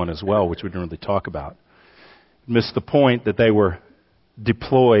glorious one as well, which we didn't really talk about. It would miss the point that they were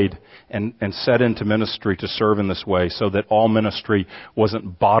deployed and set into ministry to serve in this way so that all ministry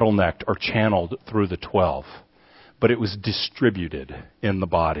wasn't bottlenecked or channeled through the 12, but it was distributed in the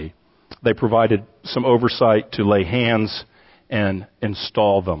body. They provided some oversight to lay hands and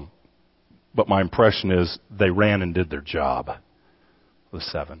install them. But my impression is they ran and did their job, the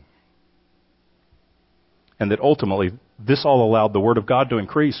 7. And that ultimately this all allowed the Word of God to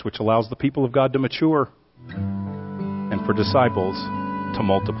increase, which allows the people of God to mature and for disciples to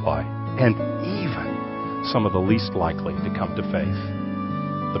multiply, and even some of the least likely to come to faith.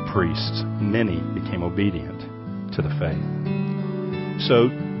 The priests, many became obedient to the faith. So,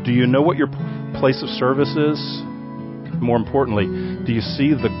 do you know what your place of service is? more importantly, do you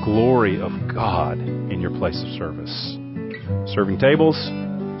see the glory of God in your place of service? Serving tables,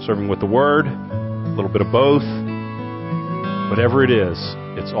 serving with the Word, a little bit of both. Whatever it is,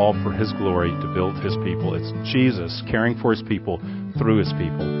 it's all for His glory to build His people. It's Jesus caring for His people through His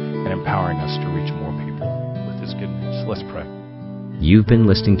people and empowering us to reach more people with His good news. Let's pray. You've been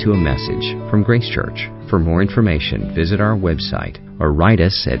listening to a message from Grace Church. For more information, visit our website or write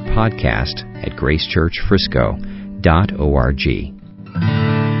us at podcast@gracechurchfrisco.org.